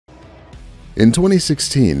In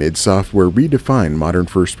 2016, id Software redefined modern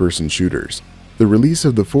first-person shooters. The release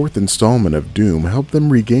of the fourth installment of Doom helped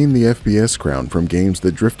them regain the FPS crown from games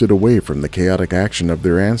that drifted away from the chaotic action of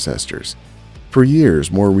their ancestors. For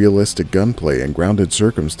years, more realistic gunplay and grounded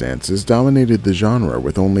circumstances dominated the genre,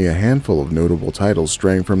 with only a handful of notable titles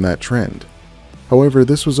straying from that trend. However,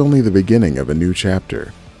 this was only the beginning of a new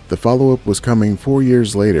chapter. The follow-up was coming 4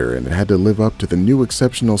 years later, and it had to live up to the new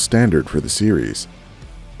exceptional standard for the series.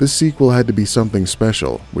 This sequel had to be something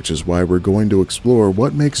special, which is why we're going to explore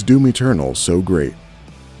what makes Doom Eternal so great.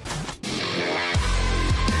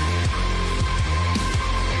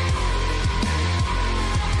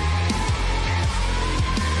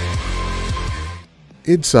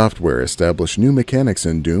 id Software established new mechanics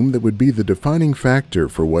in Doom that would be the defining factor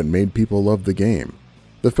for what made people love the game.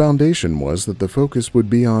 The foundation was that the focus would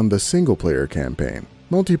be on the single-player campaign.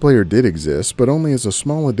 Multiplayer did exist, but only as a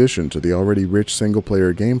small addition to the already rich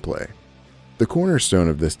single-player gameplay. The cornerstone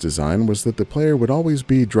of this design was that the player would always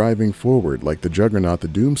be driving forward like the juggernaut the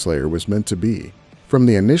Doomslayer was meant to be. From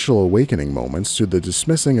the initial awakening moments to the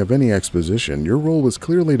dismissing of any exposition, your role was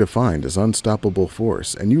clearly defined as unstoppable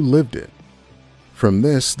force, and you lived it. From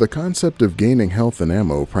this, the concept of gaining health and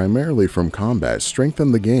ammo primarily from combat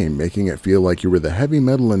strengthened the game, making it feel like you were the heavy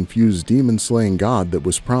metal-infused demon-slaying god that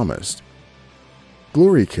was promised.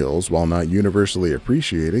 Glory kills, while not universally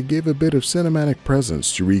appreciated, gave a bit of cinematic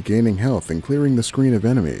presence to regaining health and clearing the screen of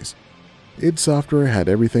enemies. id Software had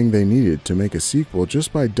everything they needed to make a sequel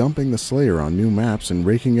just by dumping the Slayer on new maps and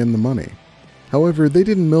raking in the money. However, they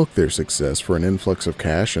didn't milk their success for an influx of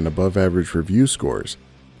cash and above-average review scores.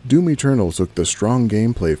 Doom Eternal took the strong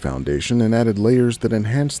gameplay foundation and added layers that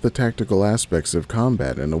enhanced the tactical aspects of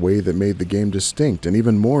combat in a way that made the game distinct and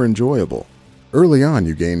even more enjoyable. Early on,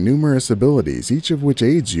 you gain numerous abilities, each of which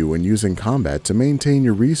aids you in using combat to maintain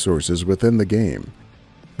your resources within the game.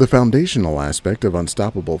 The foundational aspect of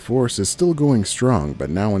Unstoppable Force is still going strong, but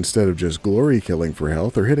now instead of just glory killing for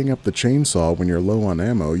health or hitting up the chainsaw when you're low on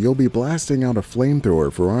ammo, you'll be blasting out a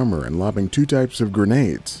flamethrower for armor and lobbing 2 types of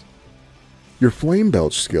grenades. Your Flame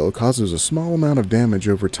Belch skill causes a small amount of damage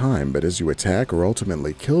over time, but as you attack or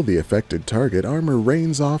ultimately kill the affected target, armor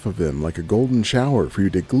rains off of them like a golden shower for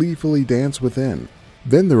you to gleefully dance within.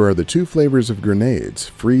 Then there are the 2 flavors of grenades,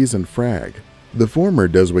 Freeze and Frag. The former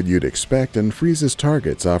does what you'd expect and freezes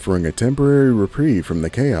targets, offering a temporary reprieve from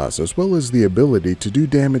the chaos as well as the ability to do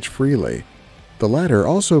damage freely. The latter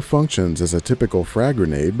also functions as a typical frag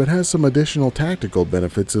grenade but has some additional tactical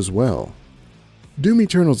benefits as well. Doom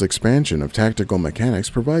Eternal's expansion of tactical mechanics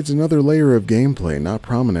provides another layer of gameplay not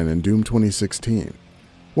prominent in Doom 2016.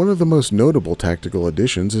 One of the most notable tactical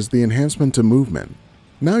additions is the enhancement to movement.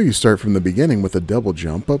 Now you start from the beginning with a double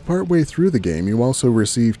jump, but partway through the game you also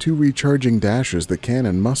receive 2 recharging dashes that can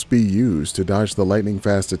and must be used to dodge the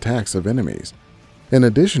lightning-fast attacks of enemies. In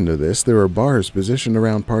addition to this, there are bars positioned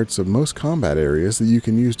around parts of most combat areas that you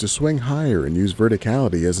can use to swing higher and use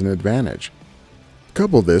verticality as an advantage.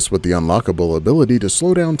 Couple this with the unlockable ability to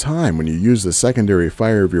slow down time when you use the secondary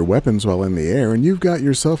fire of your weapons while in the air, and you've got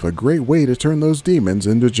yourself a great way to turn those demons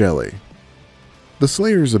into jelly. The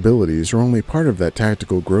Slayer's abilities are only part of that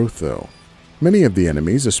tactical growth though. Many of the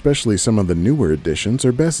enemies, especially some of the newer additions,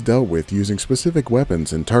 are best dealt with using specific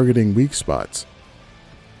weapons and targeting weak spots.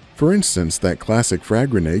 For instance, that classic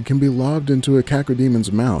frag grenade can be lobbed into a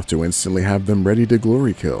Cacodemon's mouth to instantly have them ready to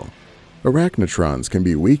glory kill. Arachnotrons can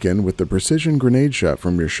be weakened with the precision grenade shot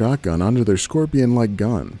from your shotgun onto their scorpion-like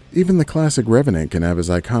gun. Even the classic Revenant can have his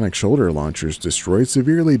iconic shoulder launchers destroyed,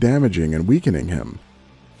 severely damaging and weakening him.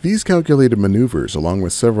 These calculated maneuvers, along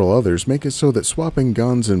with several others, make it so that swapping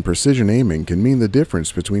guns and precision aiming can mean the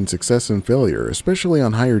difference between success and failure, especially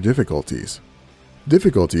on higher difficulties.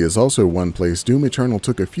 Difficulty is also one place Doom Eternal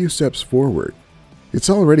took a few steps forward. It's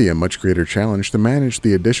already a much greater challenge to manage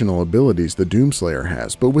the additional abilities the Doomslayer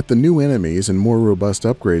has, but with the new enemies and more robust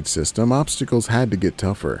upgrade system, obstacles had to get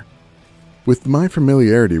tougher. With my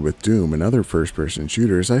familiarity with Doom and other first-person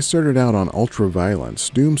shooters, I started out on Ultra Violence,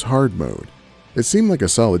 Doom's hard mode. It seemed like a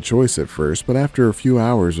solid choice at first, but after a few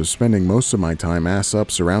hours of spending most of my time ass up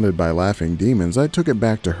surrounded by laughing demons, I took it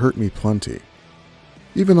back to hurt me plenty.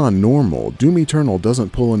 Even on normal, Doom Eternal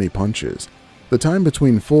doesn't pull any punches. The time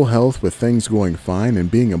between full health with things going fine and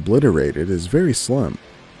being obliterated is very slim.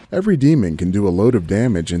 Every demon can do a load of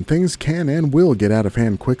damage and things can and will get out of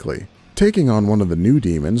hand quickly. Taking on one of the new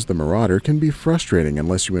demons, the Marauder, can be frustrating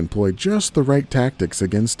unless you employ just the right tactics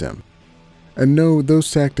against him. And no, those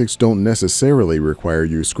tactics don't necessarily require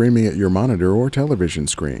you screaming at your monitor or television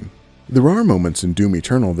screen. There are moments in Doom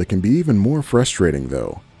Eternal that can be even more frustrating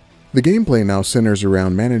though. The gameplay now centers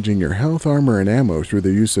around managing your health, armor, and ammo through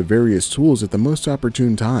the use of various tools at the most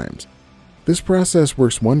opportune times. This process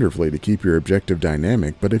works wonderfully to keep your objective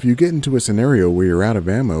dynamic, but if you get into a scenario where you're out of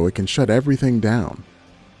ammo, it can shut everything down.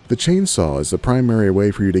 The chainsaw is the primary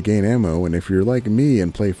way for you to gain ammo, and if you're like me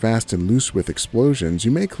and play fast and loose with explosions,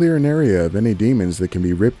 you may clear an area of any demons that can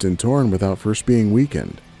be ripped and torn without first being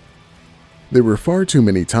weakened. There were far too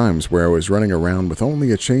many times where I was running around with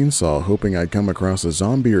only a chainsaw hoping I'd come across a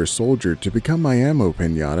zombie or soldier to become my ammo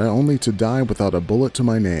pinata, only to die without a bullet to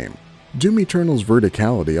my name. Doom Eternal's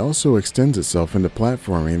verticality also extends itself into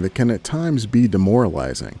platforming that can at times be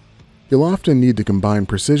demoralizing. You'll often need to combine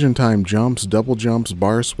precision-timed jumps, double jumps,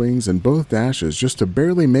 bar swings, and both dashes just to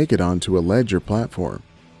barely make it onto a ledge or platform.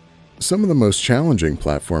 Some of the most challenging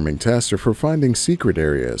platforming tests are for finding secret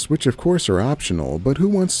areas, which of course are optional, but who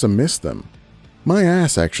wants to miss them? My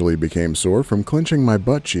ass actually became sore from clenching my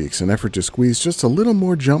butt cheeks in an effort to squeeze just a little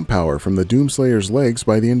more jump power from the Doomslayer's legs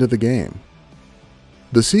by the end of the game.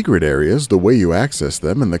 The secret areas, the way you access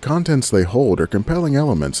them, and the contents they hold are compelling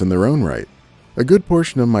elements in their own right. A good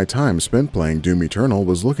portion of my time spent playing Doom Eternal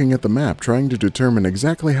was looking at the map trying to determine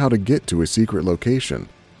exactly how to get to a secret location.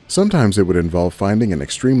 Sometimes it would involve finding an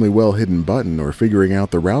extremely well-hidden button or figuring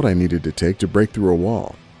out the route I needed to take to break through a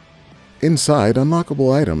wall. Inside,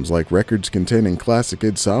 unlockable items like records containing classic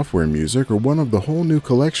id Software music or one of the whole new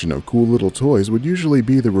collection of cool little toys would usually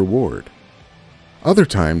be the reward. Other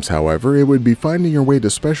times, however, it would be finding your way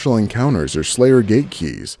to special encounters or Slayer gate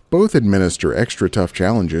keys. Both administer extra tough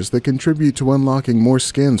challenges that contribute to unlocking more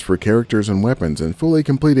skins for characters and weapons and fully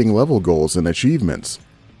completing level goals and achievements.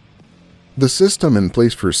 The system in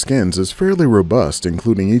place for skins is fairly robust,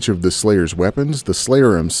 including each of the Slayer's weapons, the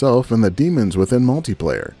Slayer himself, and the demons within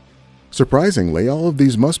multiplayer. Surprisingly, all of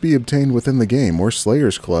these must be obtained within the game or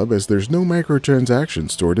Slayer's Club, as there's no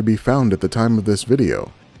microtransaction store to be found at the time of this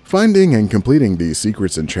video. Finding and completing these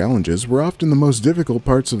secrets and challenges were often the most difficult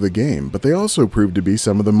parts of the game, but they also proved to be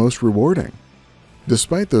some of the most rewarding.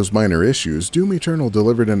 Despite those minor issues, Doom Eternal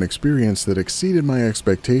delivered an experience that exceeded my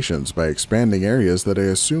expectations by expanding areas that I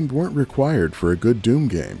assumed weren't required for a good Doom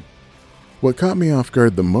game. What caught me off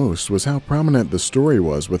guard the most was how prominent the story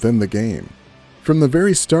was within the game. From the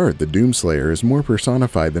very start, the Doomslayer is more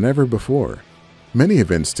personified than ever before. Many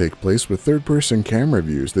events take place with third-person camera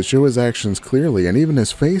views that show his actions clearly and even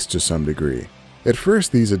his face to some degree. At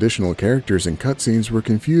first, these additional characters and cutscenes were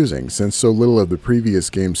confusing since so little of the previous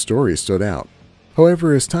game's story stood out.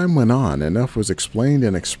 However, as time went on, enough was explained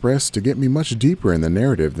and expressed to get me much deeper in the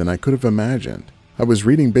narrative than I could have imagined. I was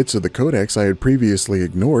reading bits of the codex I had previously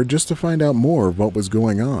ignored just to find out more of what was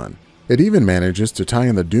going on. It even manages to tie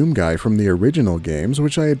in the Doom guy from the original games,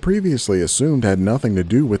 which I had previously assumed had nothing to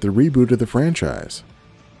do with the reboot of the franchise.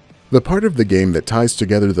 The part of the game that ties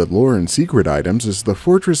together the lore and secret items is the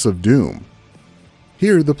Fortress of Doom.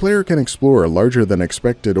 Here, the player can explore a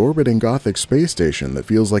larger-than-expected orbiting Gothic space station that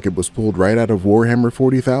feels like it was pulled right out of Warhammer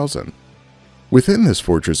 40,000. Within this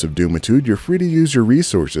Fortress of Doomitude, you're free to use your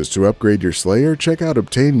resources to upgrade your Slayer, check out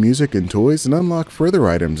obtained music and toys, and unlock further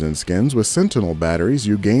items and skins with Sentinel batteries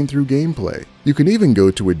you gain through gameplay. You can even go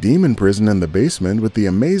to a demon prison in the basement with the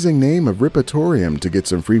amazing name of Ripatorium to get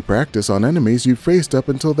some free practice on enemies you've faced up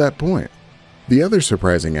until that point. The other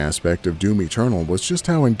surprising aspect of Doom Eternal was just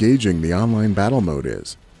how engaging the online battle mode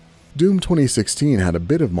is. Doom 2016 had a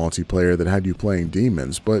bit of multiplayer that had you playing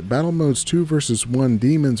demons, but Battlemode's 2 vs 1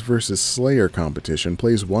 Demons vs Slayer competition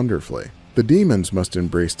plays wonderfully. The demons must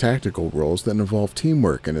embrace tactical roles that involve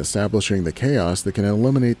teamwork and establishing the chaos that can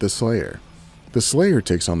eliminate the Slayer. The Slayer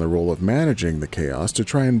takes on the role of managing the chaos to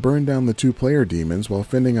try and burn down the two-player demons while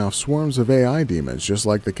fending off swarms of AI demons just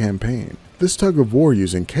like the campaign. This tug of war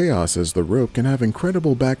using chaos as the rope can have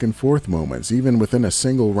incredible back and forth moments even within a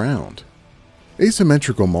single round.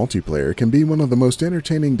 Asymmetrical multiplayer can be one of the most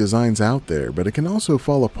entertaining designs out there, but it can also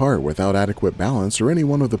fall apart without adequate balance or any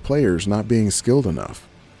one of the players not being skilled enough.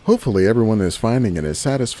 Hopefully everyone is finding it as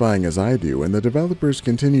satisfying as I do, and the developers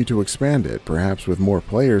continue to expand it, perhaps with more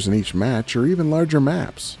players in each match or even larger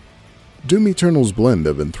maps. Doom Eternal's blend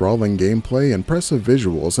of enthralling gameplay, impressive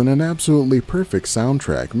visuals, and an absolutely perfect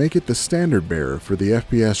soundtrack make it the standard bearer for the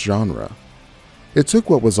FPS genre. It took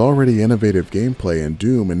what was already innovative gameplay in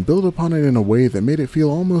Doom and built upon it in a way that made it feel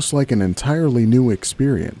almost like an entirely new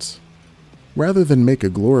experience. Rather than make a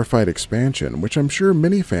glorified expansion, which I'm sure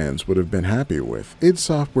many fans would have been happy with, id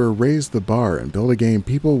Software raised the bar and built a game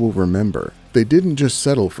people will remember. They didn't just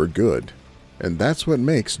settle for good, and that's what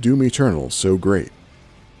makes Doom Eternal so great.